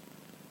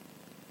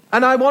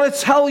 And I want to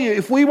tell you,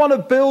 if we want to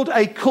build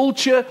a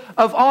culture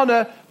of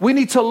honor, we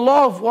need to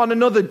love one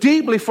another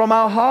deeply from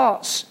our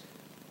hearts.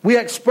 We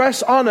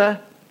express honor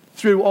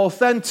through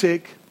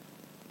authentic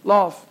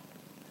love.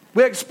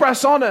 We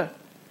express honor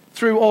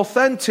through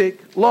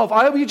authentic love.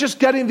 I hope you're just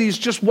getting these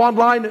just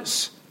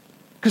one-liners,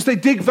 because they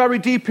dig very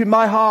deep in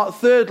my heart.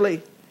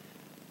 Thirdly,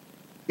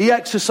 he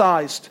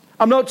exercised.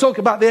 I'm not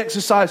talking about the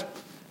exercise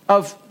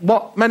of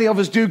what many of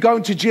us do,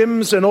 going to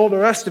gyms and all the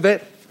rest of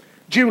it.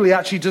 Julie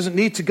actually doesn't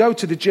need to go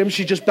to the gym.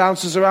 She just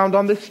bounces around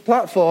on this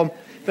platform,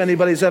 if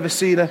anybody's ever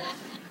seen her.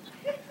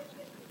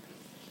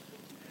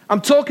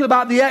 I'm talking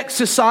about the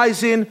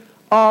exercising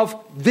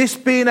of this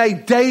being a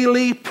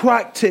daily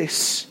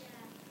practice.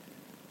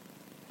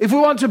 If we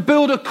want to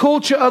build a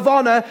culture of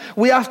honor,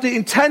 we have to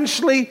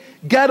intentionally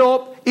get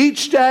up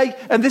each day,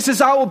 and this is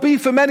how it will be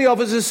for many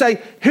of us, and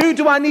say, who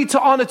do I need to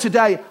honor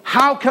today?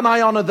 How can I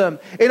honor them?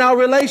 In our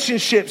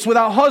relationships with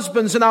our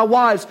husbands and our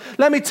wives.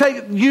 Let me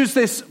use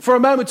this for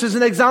a moment as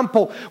an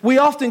example. We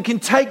often can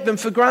take them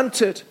for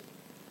granted.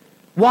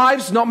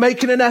 Wives not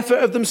making an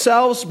effort of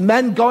themselves,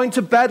 men going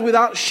to bed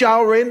without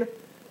showering.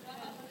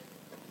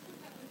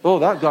 Oh,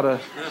 that got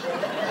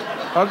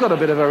a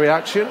bit of a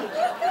reaction.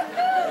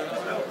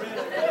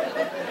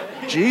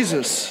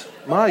 Jesus,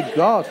 my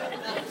God.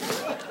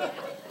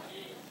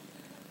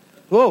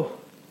 Whoa.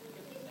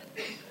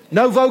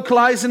 No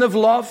vocalizing of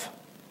love.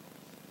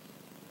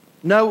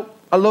 No,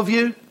 I love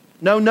you.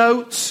 No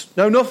notes.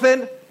 No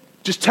nothing.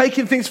 Just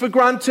taking things for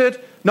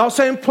granted. Not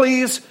saying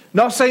please.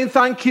 Not saying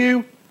thank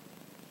you.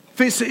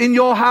 If it's in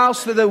your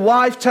house that the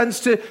wife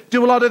tends to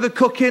do a lot of the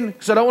cooking,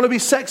 because I don't want to be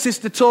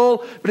sexist at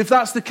all, but if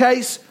that's the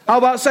case, how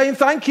about saying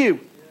thank you?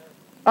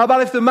 How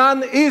about if the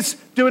man is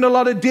doing a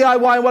lot of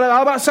DIY and whatever,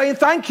 how about saying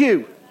thank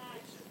you?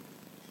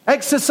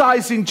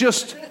 Exercising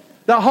just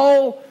the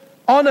whole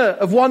honor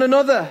of one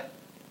another.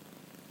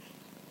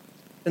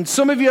 And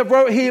some of you have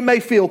wrote here, it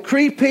may feel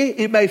creepy,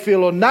 it may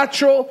feel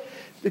unnatural,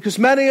 because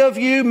many of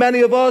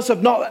us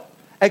have not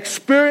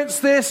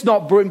experienced this,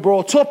 not been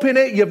brought up in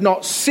it, you've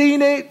not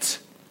seen it.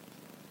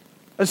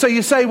 And so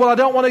you say, well, I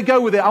don't want to go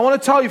with it. I want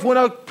to tell you, if we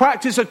want to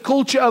practice a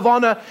culture of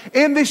honor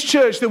in this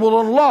church that will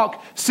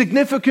unlock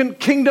significant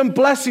kingdom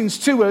blessings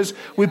to us,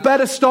 we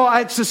better start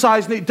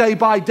exercising it day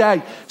by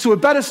day. So we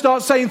better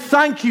start saying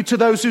thank you to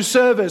those who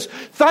serve us.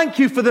 Thank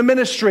you for the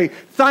ministry.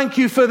 Thank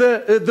you for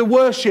the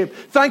worship.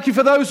 Thank you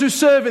for those who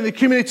serve in the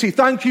community.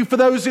 Thank you for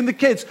those in the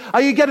kids.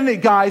 Are you getting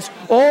it, guys?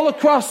 All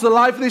across the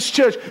life of this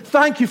church,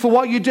 thank you for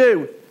what you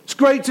do. It's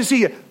great to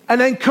see you. An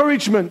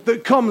encouragement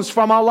that comes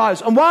from our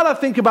lives. And while I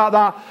think about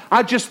that,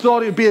 I just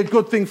thought it would be a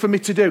good thing for me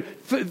to do.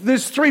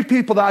 There's 3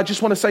 people that I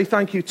just want to say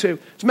thank you to.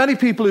 There's many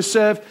people who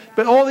serve,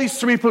 but all these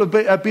 3 people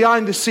are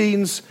behind the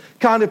scenes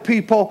kind of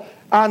people.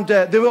 And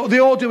they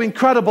all do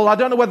incredible. I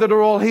don't know whether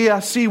they're all here. I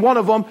see one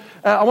of them.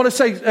 I want to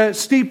say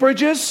Steve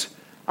Bridges.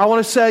 I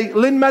want to say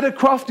Lynn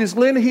Meadowcroft. Is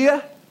Lynn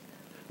here?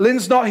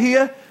 Lynn's not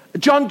here.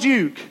 John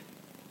Duke.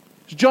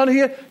 Is John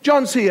here?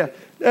 John's here.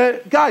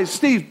 Guys,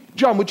 Steve,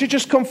 John, would you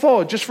just come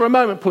forward just for a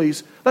moment,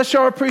 please? Let's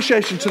show our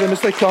appreciation to them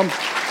as they come.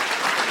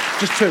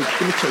 Just 2.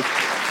 Give me 2.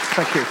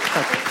 Thank you.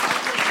 Thank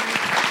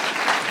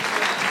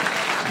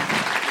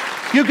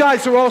you. You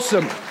guys are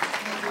awesome.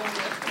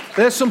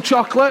 There's some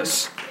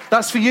chocolates.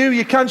 That's for you.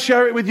 You can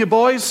share it with your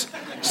boys.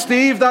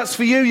 Steve, that's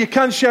for you. You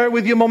can share it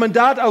with your mum and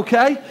dad,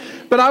 okay?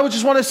 But I would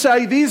just want to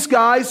say, these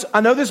guys, I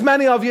know there's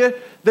many of you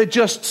that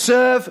just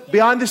serve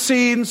behind the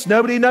scenes.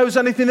 Nobody knows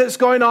anything that's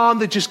going on.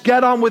 They just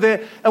get on with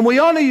it. And we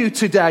honor you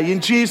today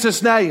in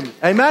Jesus' name.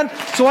 Amen?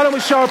 So why don't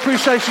we show our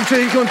appreciation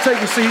to you? Go and take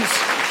your seats.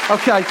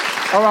 Okay.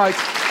 All right.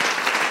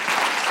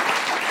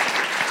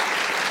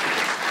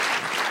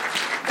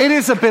 It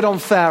is a bit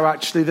unfair,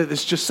 actually, that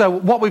it's just so...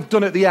 What we've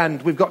done at the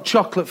end, we've got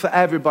chocolate for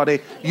everybody.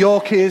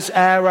 Yorkies,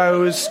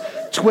 Aeros,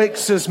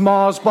 Twixes,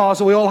 Mars bars.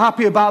 Are we all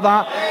happy about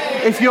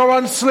that? If you're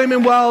on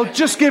Slimming World,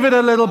 just give it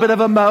a little bit of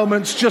a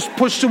moment. Just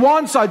push to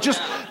one side.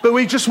 But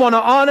we just want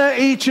to honor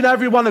each and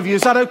every one of you.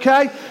 Is that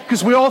okay?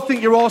 Because we all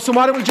think you're awesome.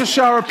 Why don't we just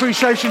show our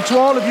appreciation to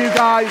all of you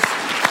guys?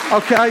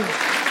 Okay.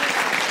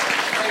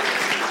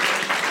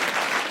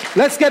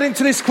 Let's get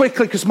into this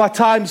quickly because my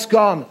time's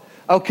gone.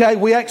 Okay,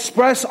 we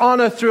express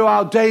honor through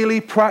our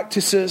daily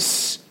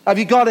practices. Have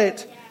you got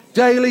it?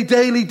 Daily,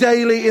 daily,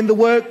 daily, in the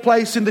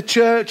workplace, in the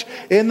church,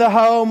 in the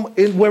home,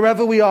 in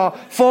wherever we are.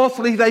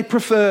 Fourthly, they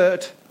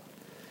preferred.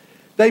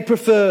 They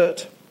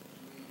preferred.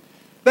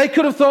 They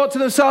could have thought to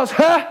themselves,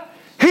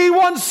 he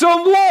wants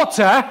some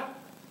water.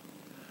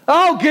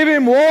 I'll give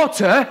him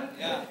water.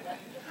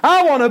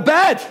 I want a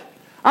bed.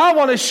 I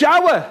want a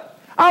shower.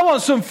 I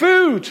want some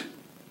food.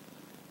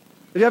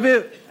 Have you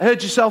ever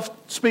heard yourself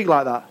speak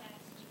like that?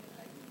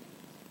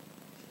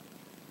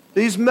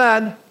 These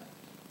men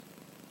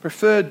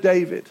preferred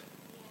David.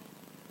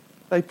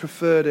 They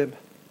preferred him.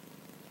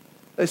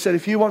 They said,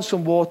 if you want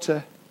some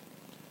water,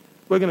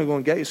 we're going to go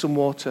and get you some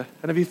water.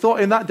 And have you thought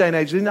in that day and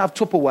age, they didn't have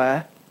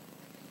Tupperware?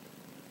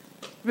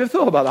 Have you ever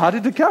thought about that? How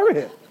did they carry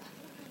it?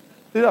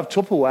 They didn't have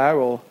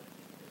Tupperware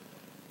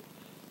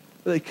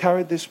but they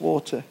carried this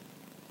water.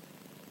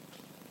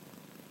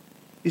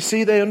 You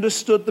see, they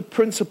understood the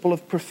principle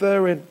of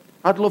preferring.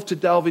 I'd love to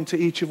delve into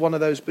each of one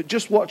of those, but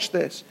just watch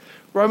this.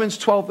 Romans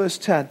 12 verse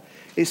 10.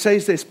 It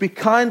says this, be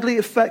kindly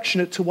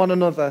affectionate to one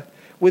another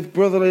with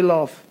brotherly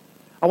love.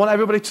 I want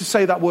everybody to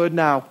say that word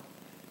now.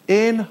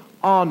 In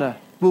honor.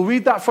 We'll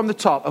read that from the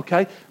top,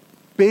 okay?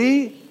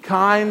 Be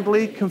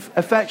kindly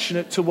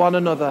affectionate to one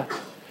another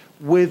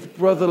with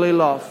brotherly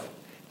love.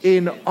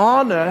 In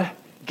honor,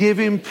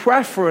 giving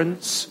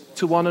preference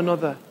to one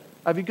another.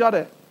 Have you got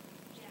it?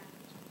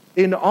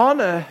 In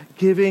honor,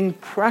 giving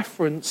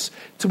preference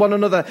to one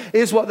another.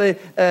 Here's what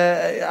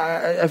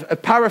a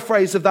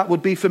paraphrase of that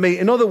would be for me.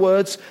 In other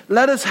words,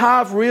 let us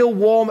have real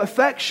warm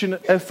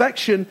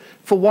affection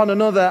for one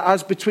another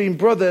as between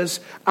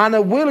brothers, and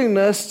a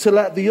willingness to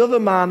let the other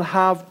man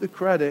have the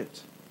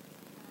credit.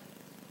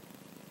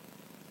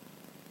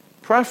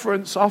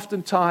 Preference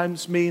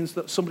oftentimes means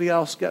that somebody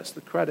else gets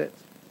the credit.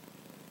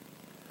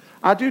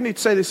 I do need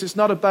to say this, it's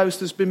not a boast.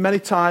 There's been many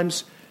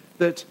times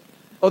that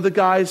other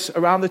guys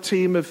around the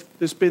team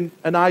there's been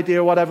an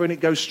idea or whatever, and it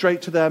goes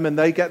straight to them and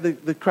they get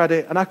the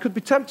credit. And I could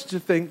be tempted to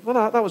think,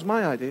 well, that was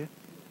my idea.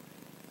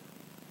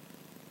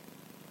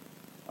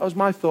 That was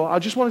my thought. I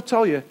just want to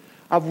tell you,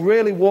 I've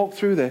really walked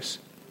through this.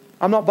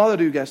 I'm not bothered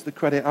who gets the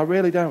credit. I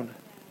really don't.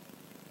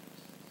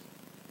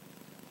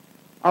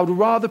 I would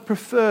rather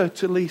prefer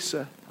to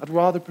Lisa. I'd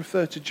rather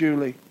prefer to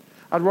Julie.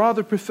 I'd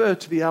rather prefer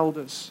to the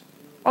elders.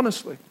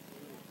 Honestly.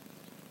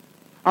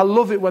 I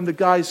love it when the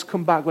guys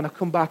come back, when I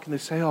come back and they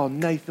say, oh,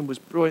 Nathan was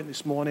brilliant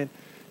this morning.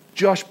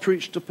 Josh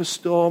preached up a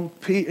storm.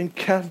 Pete and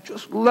Kev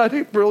just led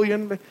it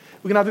brilliantly.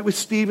 We're going to have it with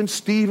Stephen.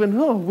 Stephen,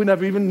 oh, we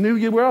never even knew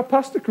you were our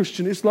pastor,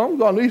 Kristian. It's long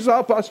gone. He's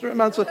our pastor at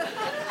Mansell.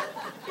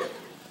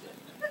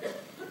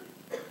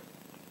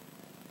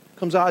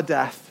 Comes out of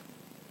death.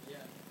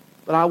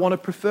 But I want to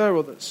prefer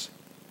others.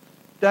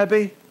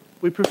 Debbie,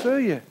 we prefer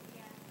you.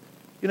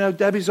 You know,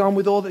 Debbie's on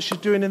with all that she's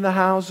doing in the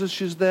houses.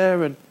 She's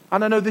there, and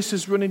I know this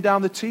is running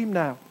down the team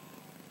now.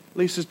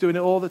 Lisa's doing it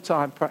all the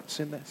time,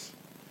 practicing this.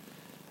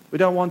 We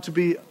don't want to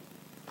be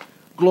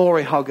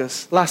glory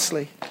huggers.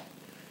 Lastly,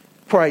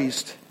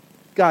 praised.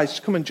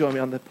 Guys, come and join me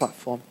on the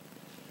platform.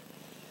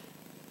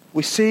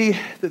 We see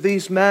that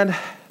these men,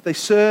 they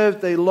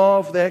served, they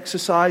loved, they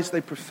exercised,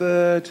 they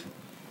preferred,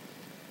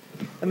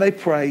 and they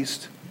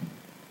praised.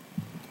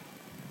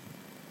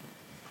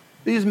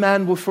 These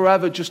men were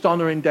forever just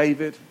honoring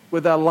David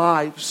with their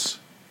lives.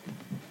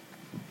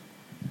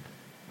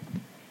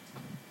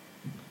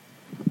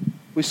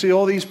 We see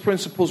all these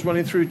principles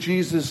running through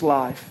Jesus'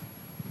 life.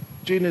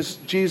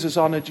 Jesus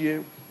honored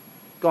you.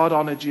 God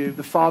honored you.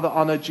 The Father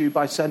honored you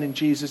by sending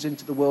Jesus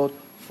into the world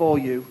for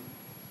you.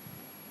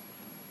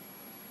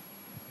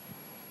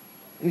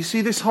 And you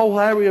see, this whole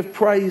area of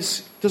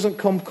praise doesn't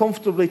come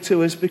comfortably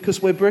to us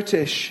because we're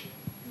British.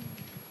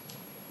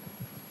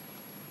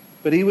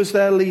 But he was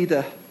their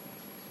leader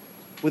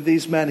with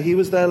these men. He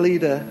was their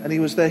leader and he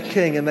was their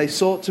king, and they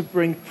sought to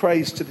bring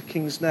praise to the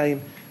king's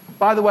name.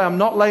 By the way, I'm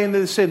not laying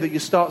this in that you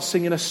start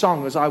singing a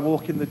song as I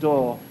walk in the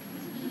door.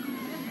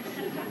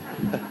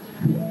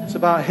 It's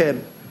about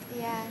him.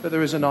 Yeah. But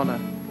there is an honor.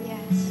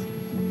 Yes.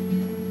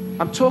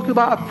 I'm talking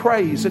about a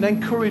praise, an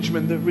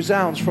encouragement that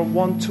resounds from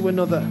one to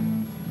another.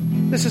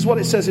 This is what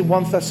it says in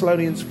 1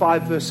 Thessalonians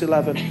 5 verse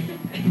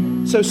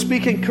 11. So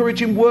speak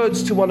encouraging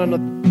words to one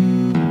another.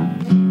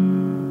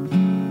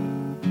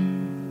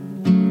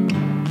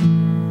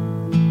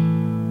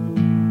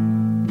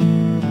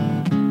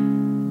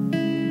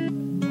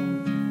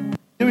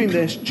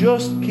 This,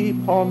 just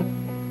keep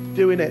on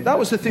doing it. That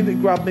was the thing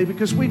that grabbed me,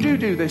 because we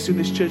do this in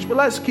this church, but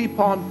let's keep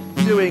on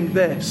doing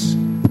this.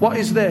 What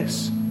is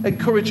this?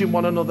 Encouraging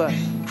one another,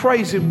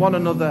 praising one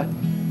another,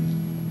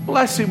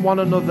 blessing one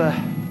another,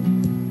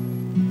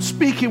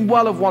 speaking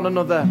well of one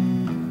another.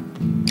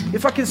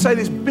 If I can say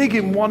this,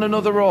 bigging one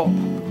another up,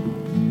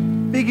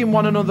 bigging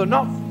one another,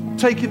 not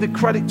taking the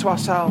credit to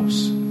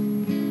ourselves.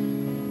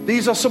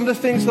 These are some of the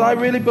things that I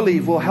really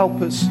believe will help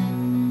us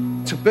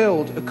to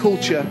build a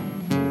culture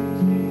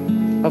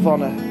of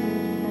honor.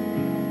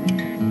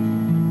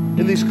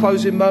 In these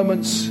closing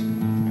moments,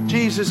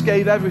 Jesus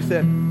gave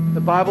everything.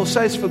 The Bible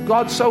says, for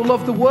God so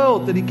loved the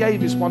world that he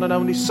gave his one and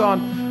only son.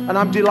 And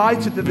I'm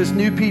delighted that there's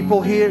new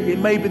people here. It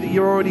may be that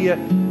you're already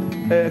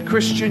a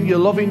Christian, you're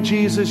loving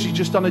Jesus, you're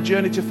just on a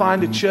journey to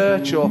find a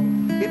church, or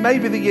it may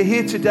be that you're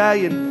here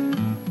today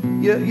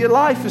and your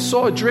life has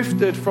sort of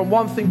drifted from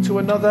one thing to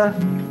another.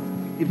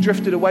 You've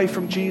drifted away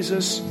from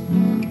Jesus.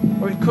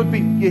 Or it could be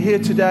you're here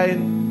today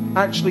and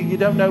actually you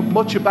don't know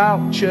much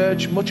about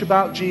church, much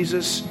about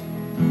Jesus.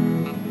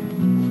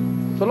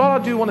 But all I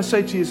do want to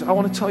say to you is, I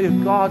want to tell you,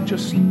 God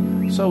just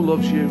so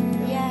loves you.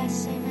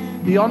 Yes,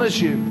 amen. He honors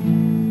you.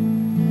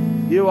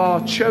 You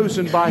are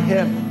chosen by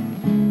him.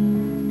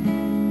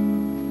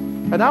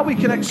 And how we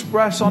can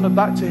express honor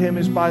back to him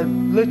is by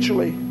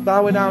literally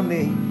bowing our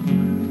knee,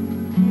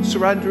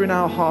 surrendering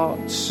our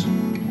hearts,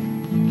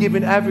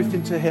 giving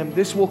everything to him.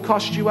 This will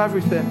cost you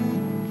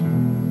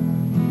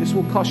everything. This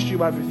will cost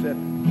you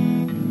everything.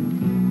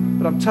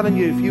 But I'm telling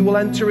you, if you will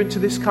enter into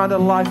this kind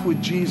of life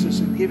with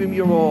Jesus and give him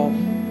your all,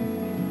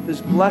 there's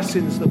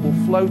blessings that will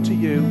flow to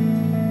you,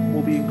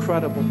 will be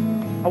incredible.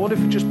 I wonder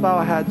if we just bow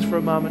our heads for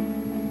a moment.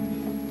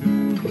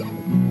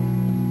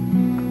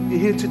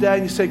 You're here today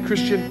and you say,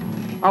 Kristian,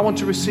 I want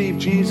to receive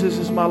Jesus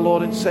as my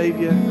Lord and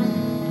Savior.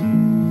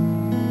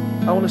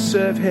 I want to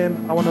serve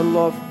him. I want to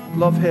love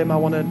him. I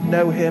want to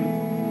know him.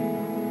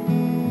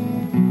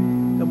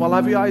 And while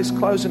every eye is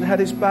closed and head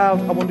is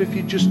bowed, I wonder if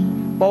you just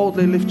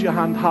boldly lift your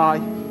hand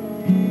high.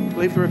 I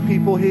believe there are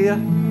people here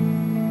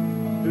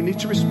who need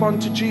to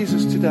respond to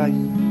Jesus today.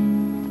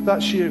 If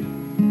that's you,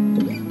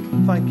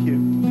 Thank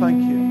you.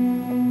 Thank you.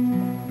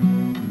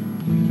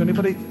 Is there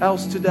anybody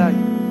else today?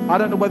 I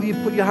don't know whether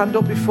you've put your hand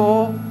up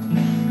before.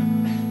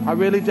 I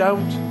really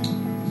don't.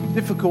 It's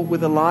difficult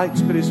with the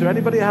lights, but is there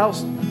anybody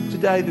else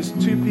today? There's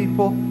 2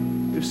 people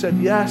who've said,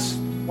 yes,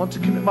 want to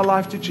commit my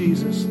life to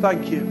Jesus.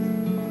 Thank you.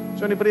 Is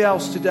there anybody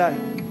else today?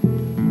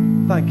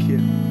 Thank you.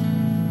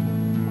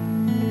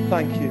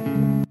 Thank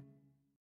you.